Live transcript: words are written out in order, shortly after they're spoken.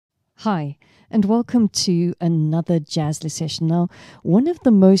Hi, and welcome to another Jazler session. Now, one of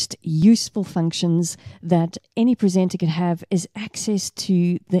the most useful functions that any presenter can have is access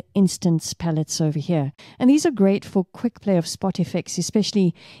to the Instants Pallets over here. And these are great for quick play of spot effects,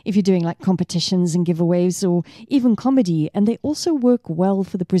 especially if you're doing like competitions and giveaways or even comedy. And they also work well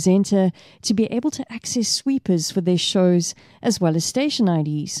for the presenter to be able to access sweepers for their shows as well as station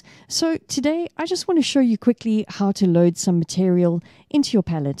IDs. So today, I just want to show you quickly how to load some material into your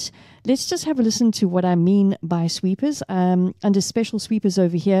pallet. Let's just have a listen to what I mean by sweepers. Under special sweepers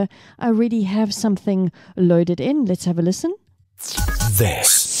over here, I already have something loaded in. Let's have a listen.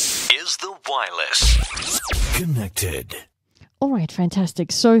 This is the wireless connected. All right,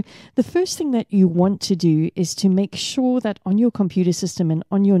 fantastic. So the first thing that you want to do is to make sure that on your computer system and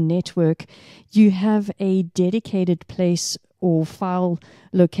on your network, you have a dedicated place or file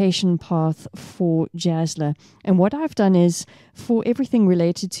location path for Jazler. And what I've done is, for everything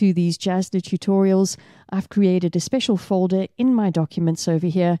related to these Jazler tutorials, I've created a special folder in my documents over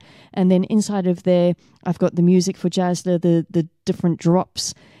here. And then inside of there, I've got the music for Jazler, the different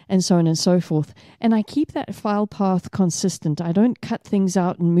drops, and so on and so forth. And I keep that file path consistent. I don't cut things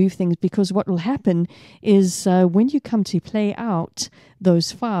out and move things, because what will happen is when you come to play out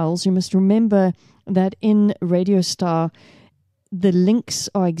those files, you must remember that in Radio Star, the links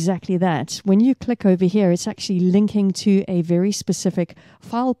are exactly that. When you click over here, it's actually linking to a very specific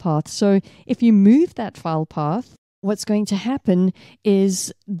file path. So if you move that file path, what's going to happen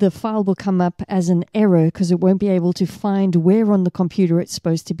is the file will come up as an error because it won't be able to find where on the computer it's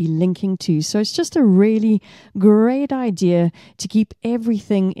supposed to be linking to. So it's just a really great idea to keep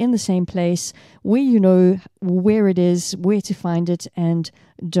everything in the same place where you know where it is, where to find it, and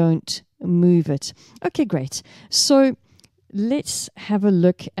don't move it. Okay, great. So let's have a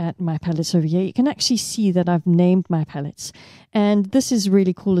look at my pallets over here. You can actually see that I've named my pallets. And this is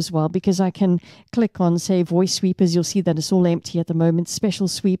really cool as well, because I can click on, say, voice sweepers. You'll see that it's all empty at the moment. Special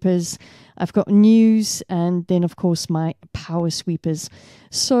sweepers. I've got news, and then, of course, my power sweepers.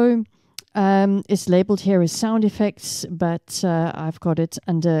 So it's labeled here as sound effects, but I've got it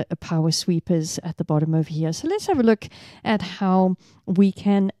under power sweepers at the bottom over here. So let's have a look at how we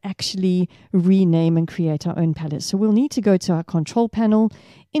can actually rename and create our own pallets. So we'll need to go to our control panel,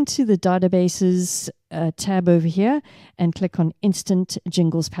 into the databases tab over here, and click on Instant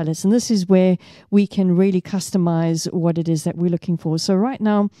Jingles Pallets. And this is where we can really customize what it is that we're looking for. So right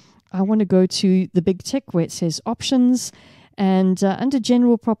now, I want to go to the big tick where it says Options. And under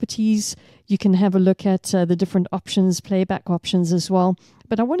General Properties, you can have a look at the different options, playback options as well.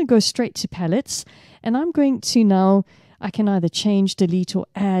 But I want to go straight to pallets. And I'm going to now, I can either change, delete, or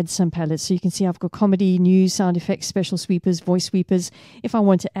add some pallets. So you can see I've got comedy, news, sound effects, special sweepers, voice sweepers. If I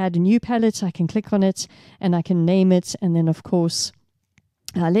want to add a new pallet, I can click on it and I can name it. And then, of course,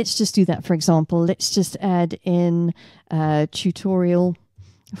 let's just do that. For example, let's just add in tutorial,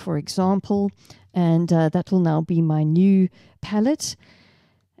 for example. And that will now be my new pallet.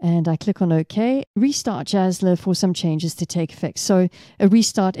 And I click on OK. Restart Jazler for some changes to take effect. So a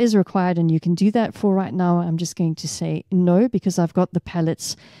restart is required, and you can do that. For right now, I'm just going to say no, because I've got the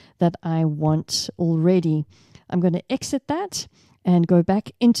pallets that I want already. I'm going to exit that and go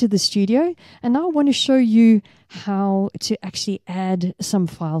back into the studio. And now I want to show you how to actually add some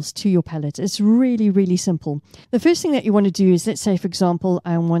files to your pallet. It's really, really simple. The first thing that you want to do is, let's say, for example,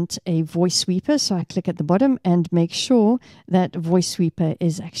 I want a voice sweeper. So I click at the bottom and make sure that voice sweeper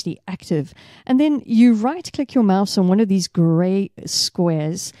is actually active. And then you right click your mouse on one of these gray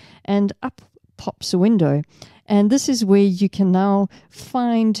squares, and up pops a window. And this is where you can now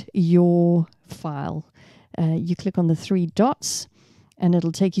find your file. You click on the three dots, and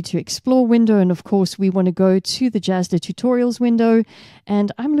it'll take you to Explore window. And of course, we want to go to the Jazler Tutorials window.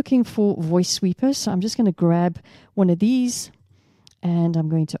 And I'm looking for voice sweeper. So I'm just going to grab one of these, and I'm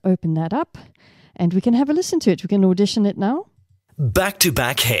going to open that up. And we can have a listen to it. We can audition it now.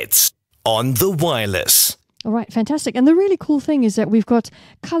 Back-to-back hits on the wireless. All right, fantastic. And the really cool thing is that we've got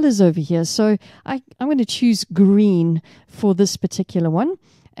colors over here. So I'm going to choose green for this particular one.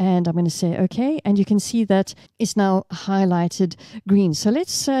 And I'm going to say OK, and you can see that it's now highlighted green. So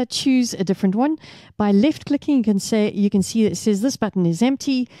let's choose a different one. By left clicking, you can see that it says this button is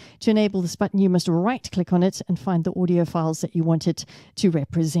empty. To enable this button, you must right click on it and find the audio files that you want it to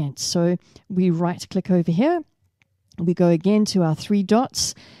represent. So we right click over here. We go again to our three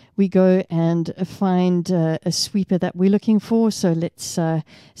dots. We go and find a sweeper that we're looking for. So let's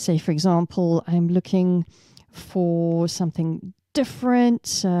say, for example, I'm looking for something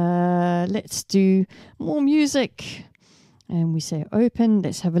different. Let's do more music. And we say open.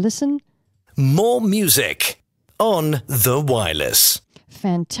 Let's have a listen. More music on the wireless.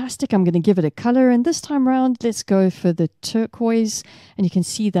 fantastic. I'm going to give it a color, and this time around, let's go for the turquoise, and you can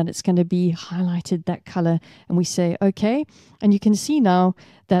see that it's going to be highlighted that color, and we say okay, and you can see now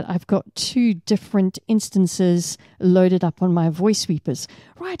that I've got two different instances loaded up on my voice sweepers.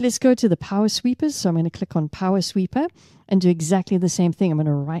 Right, let's go to the power sweepers. So I'm going to click on power sweeper and do exactly the same thing. I'm going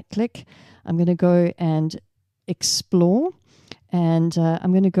to right click. I'm going to go and explore, and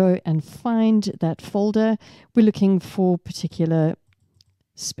I'm going to go and find that folder. We're looking for particular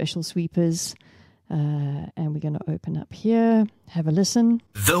special sweepers, and we're going to open up here, have a listen.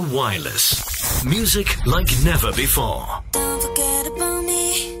 The Wireless. Music like never before. Don't forget about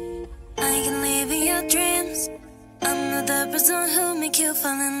me. I can live in your dreams. I'm not the person who make you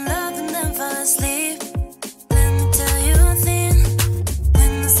fall in love and then fall asleep. Let me tell you a thing.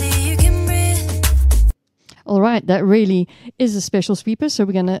 When I see you can breathe. All right, that really is a special sweeper, so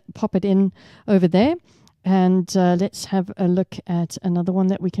we're going to pop it in over there. And let's have a look at another one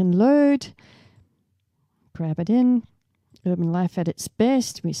that we can load. Grab it in. Urban Life at its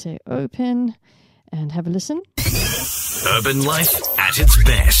best. We say open and have a listen. Urban Life at its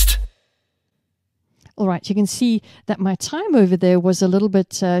best. All right, you can see that my time over there was a little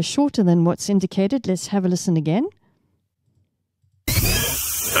bit shorter than what's indicated. Let's have a listen again.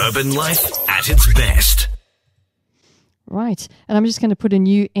 Urban Life at its best. Right, and I'm just going to put a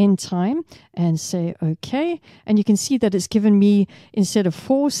new end time and say okay, and you can see that it's given me, instead of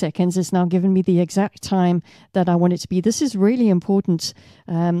 4 seconds, it's now given me the exact time that I want it to be. This is really important.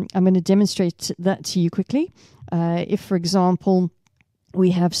 I'm going to demonstrate that to you quickly. If, for example,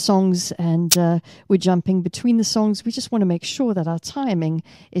 we have songs and we're jumping between the songs, we just want to make sure that our timing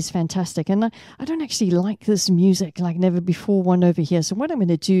is fantastic. And I don't actually like this music like never before one over here. So what I'm going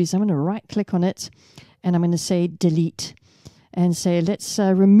to do is I'm going to right click on it and I'm going to say delete and say let's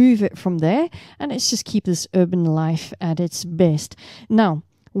remove it from there, and let's just keep this Urban Life at its best. Now,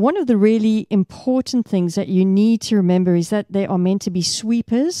 one of the really important things that you need to remember is that they are meant to be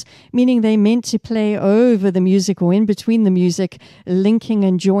sweepers, meaning they're meant to play over the music or in between the music, linking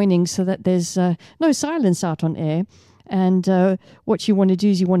and joining so that there's no silence out on air. And what you want to do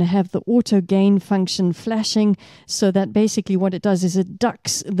is you want to have the auto gain function flashing, so that basically what it does is it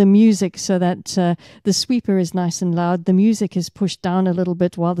ducks the music so that the sweeper is nice and loud. The music is pushed down a little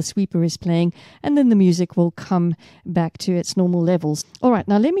bit while the sweeper is playing, and then the music will come back to its normal levels. All right,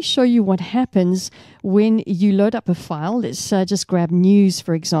 now let me show you what happens when you load up a file. Let's just grab news,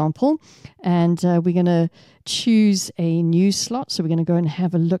 for example, and we're going to choose a news slot. So we're going to go and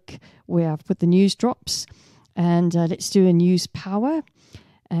have a look where I've put the news drops. And let's do a news power.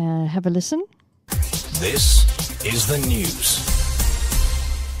 Have a listen. This is the news.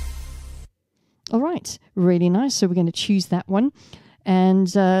 All right, really nice. So we're going to choose that one.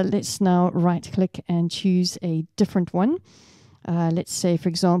 And let's now right click and choose a different one. Let's say, for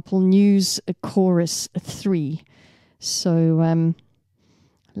example, news chorus 3. So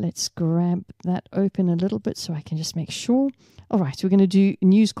let's grab that open a little bit so I can just make sure. All right, we're going to do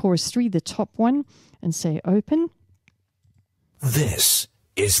news chorus 3, the top one, and say open. This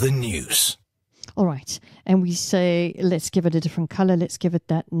is the news. All right, and we say, let's give it a different color. Let's give it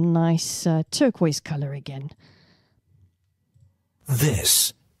that nice turquoise color again.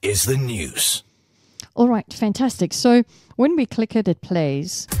 This is the news. All right, fantastic. So when we click it, it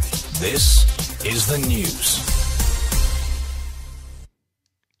plays. This is the news.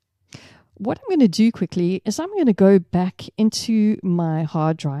 What I'm going to do quickly is I'm going to go back into my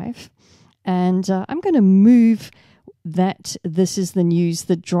hard drive, and I'm going to move that This is the News,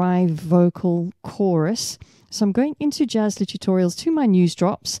 the dry vocal chorus. So I'm going into Jazler Tutorials to my news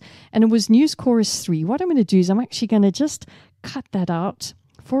drops, and it was news chorus 3. What I'm going to do is I'm actually going to just cut that out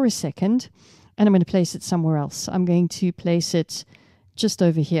for a second, and I'm going to place it somewhere else. I'm going to place it just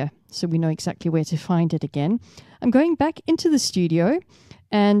over here so we know exactly where to find it again. I'm going back into the studio,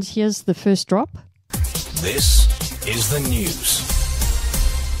 and here's the first drop. This is the news.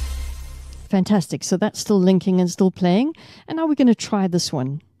 Fantastic. So that's still linking and still playing. And now we're going to try this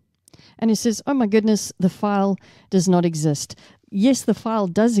one. And it says, oh my goodness, the file does not exist. Yes, the file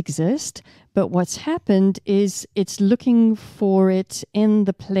does exist, but what's happened is it's looking for it in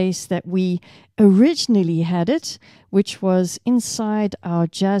the place that we originally had it, which was inside our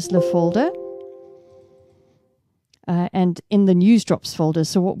Jazler folder. And in the news drops folder.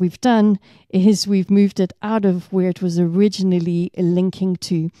 So what we've done is we've moved it out of where it was originally linking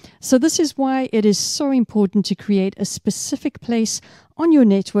to. So this is why it is so important to create a specific place on your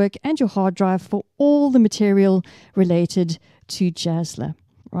network and your hard drive for all the material related to Jazler.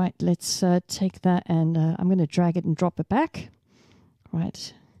 Right, let's take that, and I'm going to drag it and drop it back.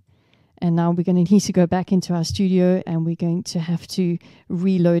 Right, And now we're going to need to go back into our studio and we're going to have to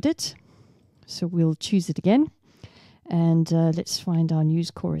reload it. So we'll choose it again. And let's find our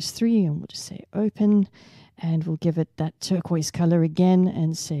news chorus 3 and we'll just say open. And we'll give it that turquoise color again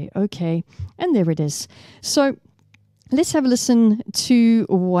and say okay. And there it is. So let's have a listen to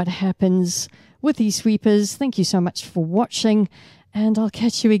what happens with these sweepers. Thank you so much for watching. And I'll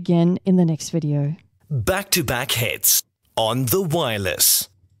catch you again in the next video. Back-to-back hits on the wireless.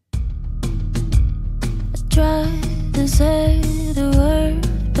 Try to say the word,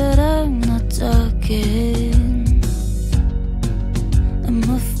 but I'm not talking. I'm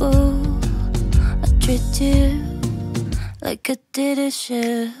a fool. I treat you like I did a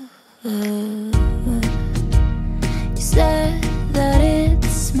show. You said that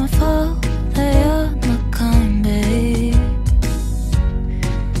it's my fault that you're not kind, babe.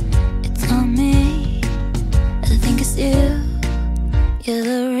 It's not me. I think it's you. You're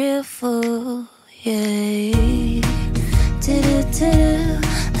the real fool. Yeah.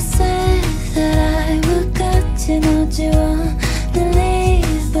 I said that I would continue to wanna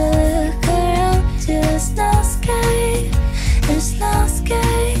leave, but look around you, there's no sky,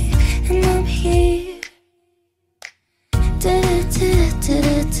 and I'm here.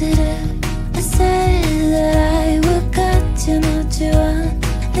 I said that I would continue to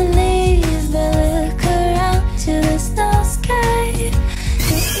wanna leave, but look around you, there's no sky.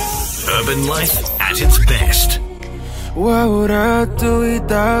 Urban life at its best. What would I do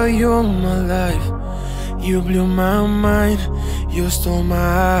without you in my life? You blew my mind, you stole my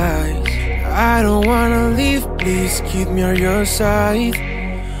eyes. I don't wanna leave, please keep me on your side.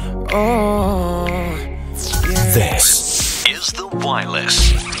 Oh, yeah. This is the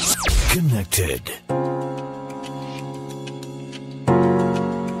wireless. Connected.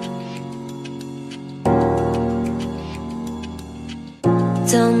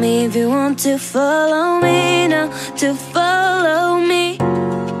 Tell me if you want to follow me now, to follow me.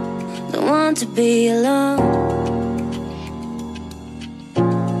 Don't want to be alone.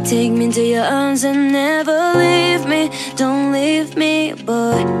 Take me to your arms and never leave me. Don't leave me,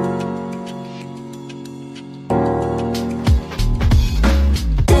 boy.